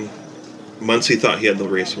then, Muncie thought he had the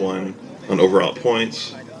race won on overall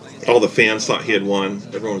points. All the fans thought he had won.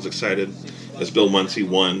 Everyone was excited as Bill Muncie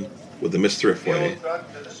won with the Miss Thriftway,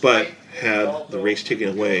 but had the race taken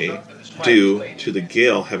away due to the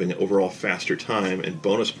Gale having an overall faster time and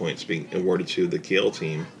bonus points being awarded to the Gale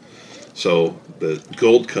team. So the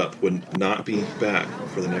Gold Cup would not be back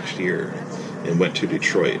for the next year and went to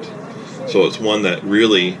Detroit. So it's one that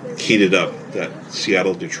really heated up that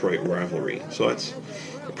Seattle-Detroit rivalry. So that's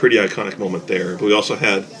a pretty iconic moment there. But we also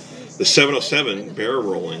had the 707 barrel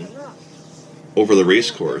rolling over the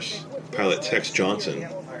race course. Pilot Tex Johnson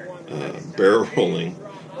barrel rolling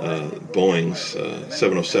Boeing's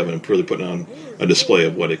 707, really putting on a display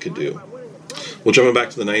of what it could do. Well, jumping back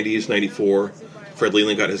to the 90s, 94, Fred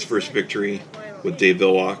Leland got his first victory with Dave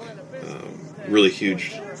Vilwalk. Really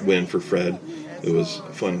huge win for Fred. It was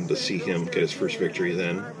fun to see him get his first victory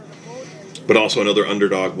then. But also another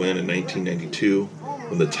underdog win in 1992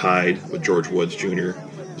 when the Tide with George Woods Jr.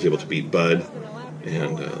 was able to beat Bud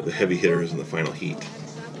and the heavy hitters in the final heat.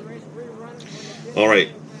 All right,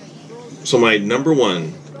 so my number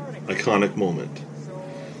one iconic moment.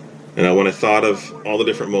 And when I thought of all the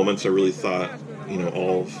different moments, I really thought,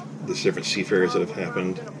 all of the different seafarers that have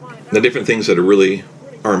happened, the different things that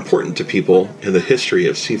are important to people in the history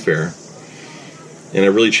of Seafair. And I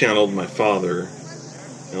really channeled my father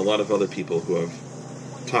and a lot of other people who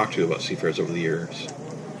I've talked to about Seafarers over the years.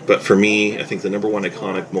 But for me, I think the number one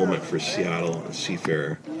iconic moment for Seattle and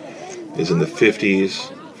Seafair is in the 50s,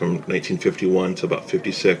 from 1951 to about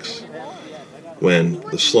 56, when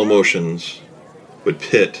the slow motions would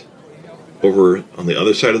pit over on the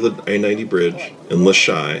other side of the I-90 bridge in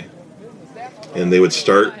Lashai, and they would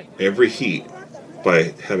start every heat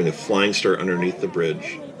by having a flying start underneath the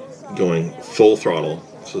bridge, going full throttle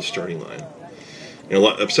to the starting line. And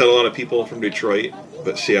upset a lot of people from Detroit,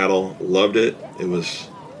 but Seattle loved it. It was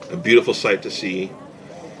a beautiful sight to see,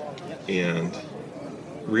 and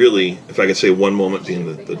really, if I could say one moment being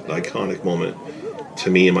the iconic moment to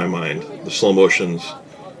me in my mind, the slow motions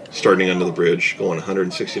starting under the bridge, going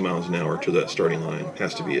 160 miles an hour to that starting line,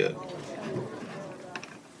 has to be it.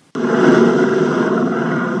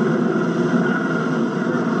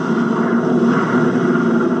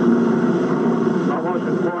 Slow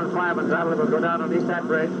motion 4 and 5 and Bradley will go down on East that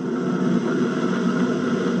bridge.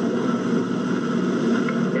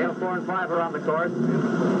 Gale 4 and 5 are on the course.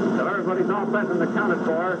 So everybody's all present accounted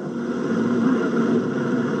for.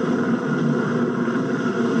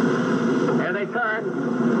 Here they turn.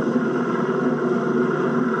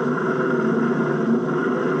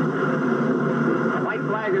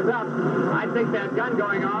 Is up. I think that gun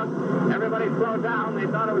going off. Everybody's slowed down. They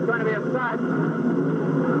thought it was going to be a start.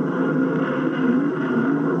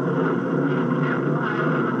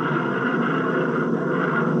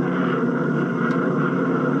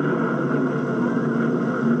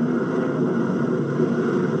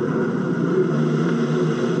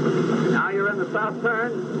 Now you're in the south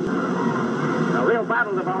turn. A real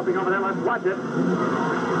battle developing over there. Let's watch it.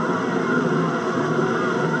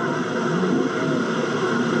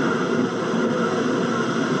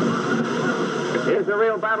 Here's the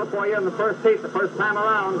real battle for you in the first heat, the first time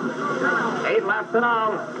around. 8 laps in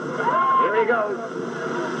all. Here he goes.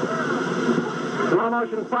 Slow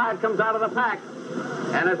motion 5 comes out of the pack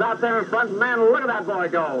and is out there in front. Man, look at that boy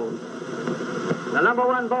go. The number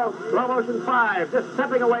 1 boat, slow motion 5, just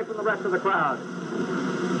stepping away from the rest of the crowd.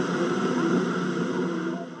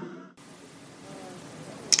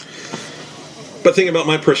 But thinking about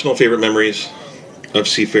my personal favorite memories of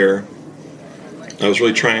Seafair, I was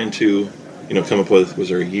really trying to, come up with, was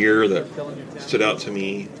there a year that stood out to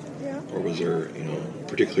me, or was there, a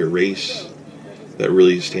particular race that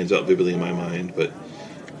really stands out vividly in my mind? But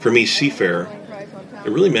for me, Seafair,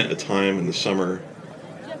 it really meant a time in the summer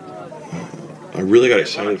I really got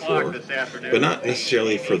excited for, but not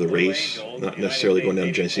necessarily for the race, not necessarily going down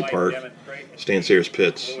to Genesee Park, Stan Sayers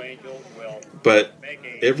Pits, but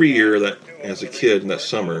every year that, as a kid in that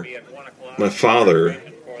summer, my father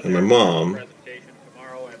and my mom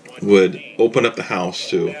would open up the house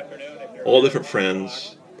to all different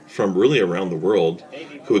friends from really around the world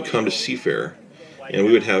who would come to Seafair, and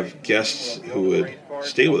we would have guests who would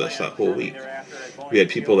stay with us that whole week. We had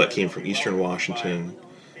people that came from Eastern Washington,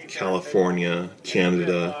 California,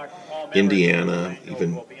 Canada, Indiana,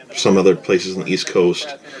 even some other places on the East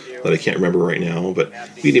Coast that I can't remember right now, but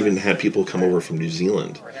we'd even had people come over from New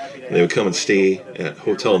Zealand. And they would come and stay at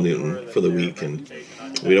Hotel Newton for the week, and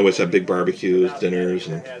we'd always have big barbecues, dinners,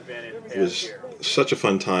 and it was such a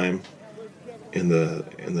fun time in the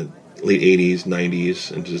late 80s,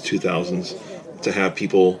 90s, into the 2000s to have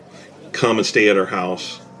people come and stay at our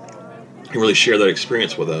house and really share that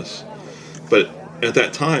experience with us. But at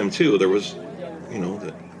that time, too, there was,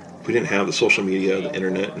 that we didn't have the social media, the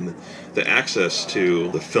internet, and the access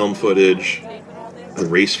to the film footage, the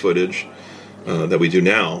race footage that we do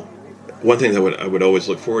now. One thing that I would always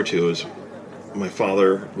look forward to is my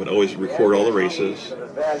father would always record all the races,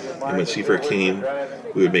 and when Seafair came,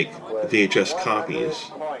 we would make VHS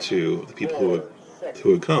copies to the people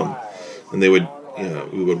who would come, and they would,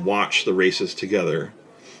 we would watch the races together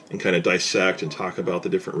and kind of dissect and talk about the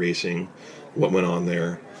different racing, what went on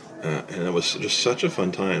there. And it was just such a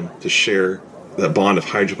fun time to share that bond of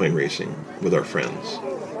hydroplane racing with our friends.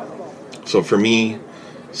 So for me,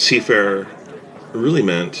 Seafair really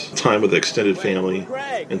meant time with the extended family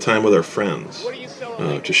and time with our friends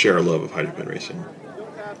to share our love of hydroplane racing.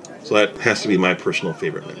 So that has to be my personal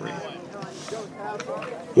favorite memory.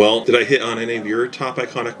 Well, did I hit on any of your top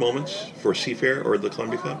iconic moments for Seafair or the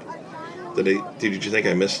Columbia Cup? Did you think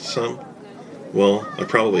I missed some? Well, I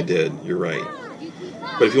probably did. You're right.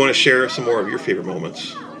 But if you want to share some more of your favorite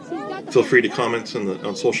moments, feel free to comment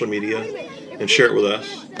on social media and share it with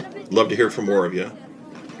us. Love to hear from more of you.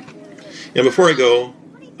 And before I go,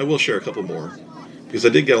 I will share a couple more, because I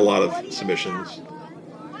did get a lot of submissions,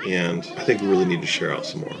 and I think we really need to share out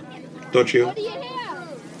some more. Don't you?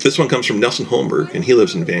 This one comes from Nelson Holmberg, and he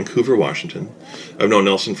lives in Vancouver, Washington. I've known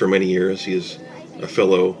Nelson for many years. He is a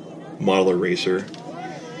fellow modeler racer,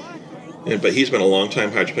 but he's been a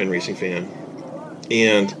long-time hydroplane racing fan.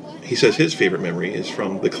 And he says his favorite memory is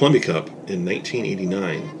from the Columbia Cup in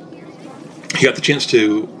 1989. He got the chance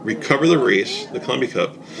to recover the race, the Columbia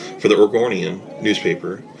Cup, for the Oregonian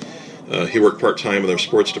newspaper. He worked part-time in their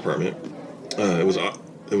sports department. It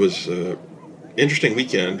was an interesting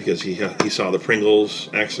weekend because he saw the Pringles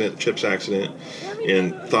accident, Chips accident,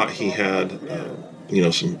 and thought he had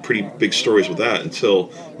some pretty big stories with that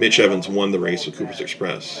until Mitch Evans won the race with Cooper's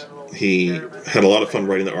Express. He had a lot of fun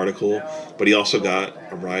writing the article, but he also got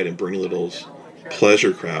a ride in Bernie Little's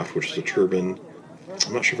pleasure craft, which is a turbine.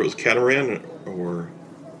 I'm not sure if it was a catamaran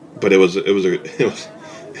but it was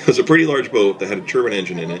a pretty large boat that had a turbine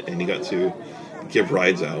engine in it, and he got to give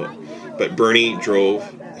rides out. But Bernie drove.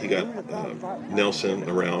 He got Nelson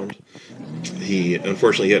around. He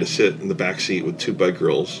unfortunately had to sit in the back seat with 2 bug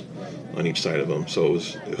girls on each side of him, so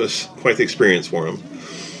it was quite the experience for him.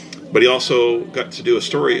 But he also got to do a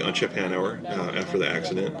story on Chip Hanauer after the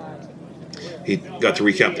accident. He got to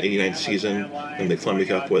recap the 89 season and the Columbia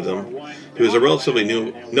Cup with him. He was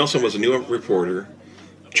Nelson was a new reporter.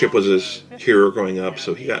 Chip was his hero growing up,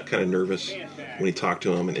 so he got kind of nervous when he talked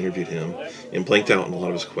to him and interviewed him and blanked out on a lot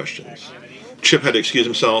of his questions. Chip had to excuse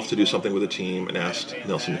himself to do something with the team and asked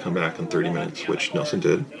Nelson to come back in 30 minutes, which Nelson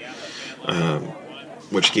did,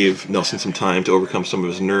 which gave Nelson some time to overcome some of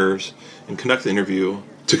his nerves and conduct the interview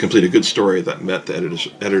to complete a good story that met the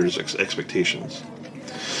editor's expectations.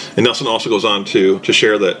 And Nelson also goes on to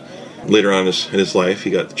share that later on in his life,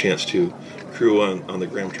 he got the chance to crew on the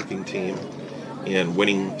Graham Trucking team, and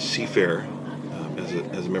winning Seafair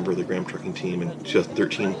as a member of the Graham Trucking team in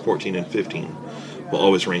 2013, 14, and 15 will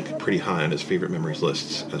always rank pretty high on his favorite memories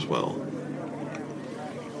lists as well.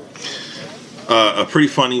 A pretty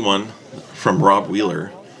funny one from Rob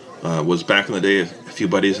Wheeler was back in the day. A few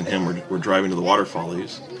buddies and him were driving to the Water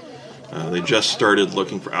Follies. They just started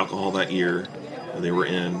looking for alcohol that year. They were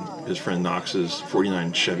in his friend Knox's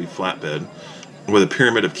 49 Chevy flatbed with a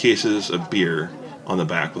pyramid of cases of beer on the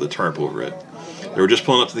back with a tarp over it. They were just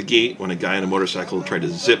pulling up to the gate when a guy on a motorcycle tried to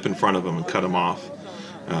zip in front of them and cut him off.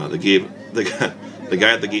 The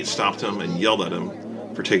guy at the gate stopped him and yelled at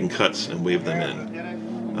him for taking cuts and waved them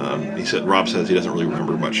in. Rob says he doesn't really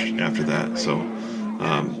remember much after that. So,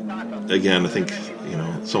 again, I think,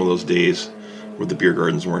 some of those days where the beer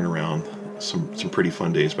gardens weren't around, some pretty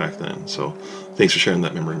fun days back then. So thanks for sharing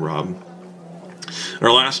that memory, Rob. And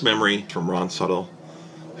our last memory from Ron Suttle,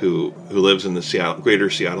 who lives in the greater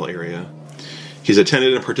Seattle area. He's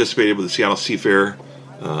attended and participated with the Seattle Seafair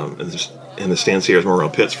in the Stan Sayers Memorial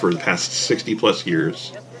Pits for the past 60 plus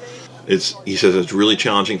years. He says it's really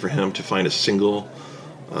challenging for him to find a single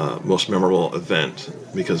most memorable event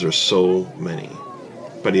because there's so many.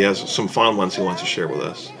 But he has some fun ones he wants to share with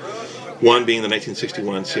us. One being the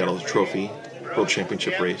 1961 Seattle Trophy World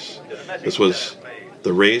Championship race. This was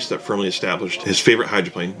the race that firmly established his favorite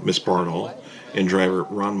hydroplane, Miss Bartle, and driver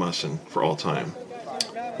Ron Musson for all time.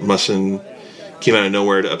 Musson came out of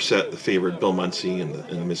nowhere to upset the favored Bill Munsey in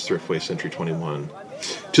the Miss Thriftway Century 21.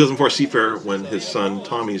 2004 Seafair, when his son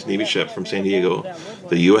Tommy's Navy ship from San Diego,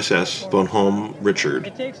 the USS Bonhomme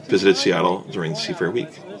Richard, visited Seattle during Seafair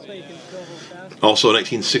week. Also,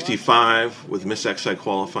 1965, with Miss Exide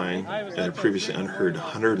qualifying at a previously unheard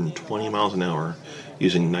 120 miles an hour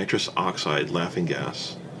using nitrous oxide laughing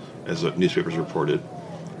gas, as the newspapers reported.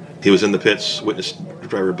 He was in the pits, witnessed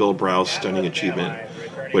driver Bill Brow's stunning achievement,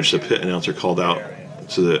 which the pit announcer called out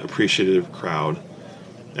to the appreciative crowd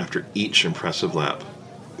after each impressive lap.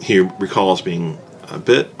 He recalls being a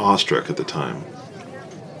bit awestruck at the time.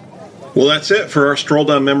 Well, that's it for our stroll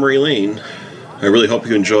down memory lane. I really hope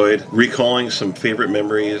you enjoyed recalling some favorite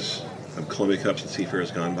memories of Columbia Cups and Seafarers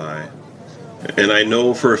gone by. And I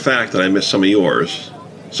know for a fact that I missed some of yours.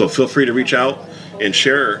 So feel free to reach out and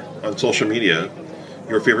share on social media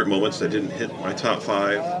your favorite moments that didn't hit my top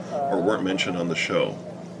 5 or weren't mentioned on the show.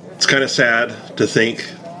 It's kind of sad to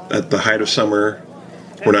think at the height of summer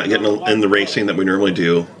we're not getting in the racing that we normally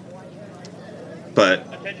do. But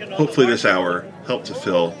hopefully this hour helped to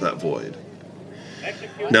fill that void.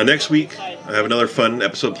 Now next week, I have another fun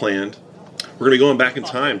episode planned. We're going to be going back in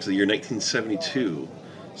time to the year 1972,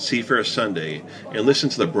 Seafair Sunday, and listen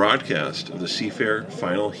to the broadcast of the Seafair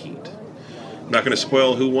Final Heat. I'm not going to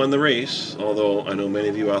spoil who won the race, although I know many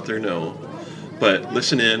of you out there know, but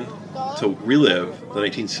listen in to relive the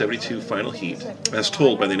 1972 Final Heat as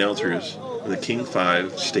told by the announcers of the King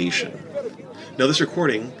 5 station. Now this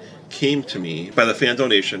recording came to me by the fan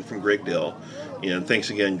donation from Greg Dill, and thanks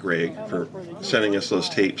again, Greg, for sending us those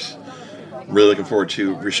tapes. Really looking forward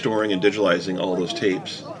to restoring and digitalizing all those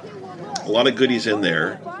tapes. A lot of goodies in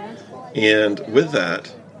there. And with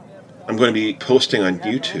that, I'm going to be posting on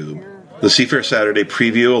YouTube the Seafair Saturday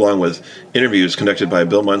preview along with interviews conducted by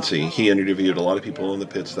Bill Munsey. He interviewed a lot of people in the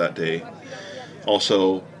pits that day.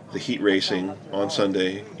 Also, the heat racing on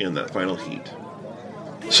Sunday and that final heat.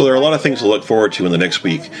 So there are a lot of things to look forward to in the next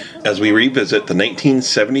week as we revisit the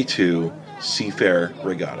 1972 Seafair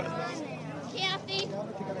Regatta.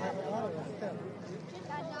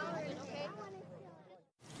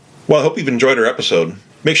 Well, I hope you've enjoyed our episode.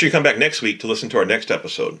 Make sure you come back next week to listen to our next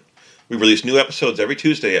episode. We release new episodes every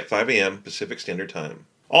Tuesday at 5 a.m. Pacific Standard Time.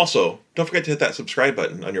 Also, don't forget to hit that subscribe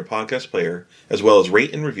button on your podcast player, as well as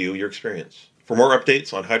rate and review your experience. For more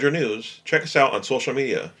updates on Hydro News, check us out on social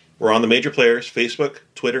media. We're on the major players, Facebook,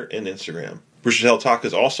 Twitter, and Instagram. Rooster Tail Talk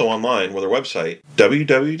is also online with our website,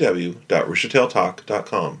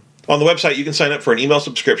 www.roostertailtalk.com. On the website, you can sign up for an email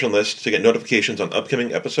subscription list to get notifications on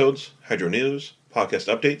upcoming episodes, Hydro News,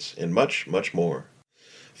 podcast updates, and much, much more.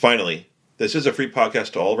 Finally, this is a free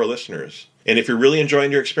podcast to all of our listeners. And if you're really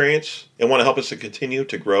enjoying your experience and want to help us to continue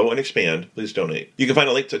to grow and expand, please donate. You can find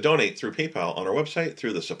a link to donate through PayPal on our website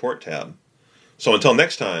through the support tab. So until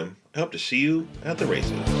next time, I hope to see you at the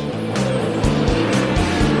races.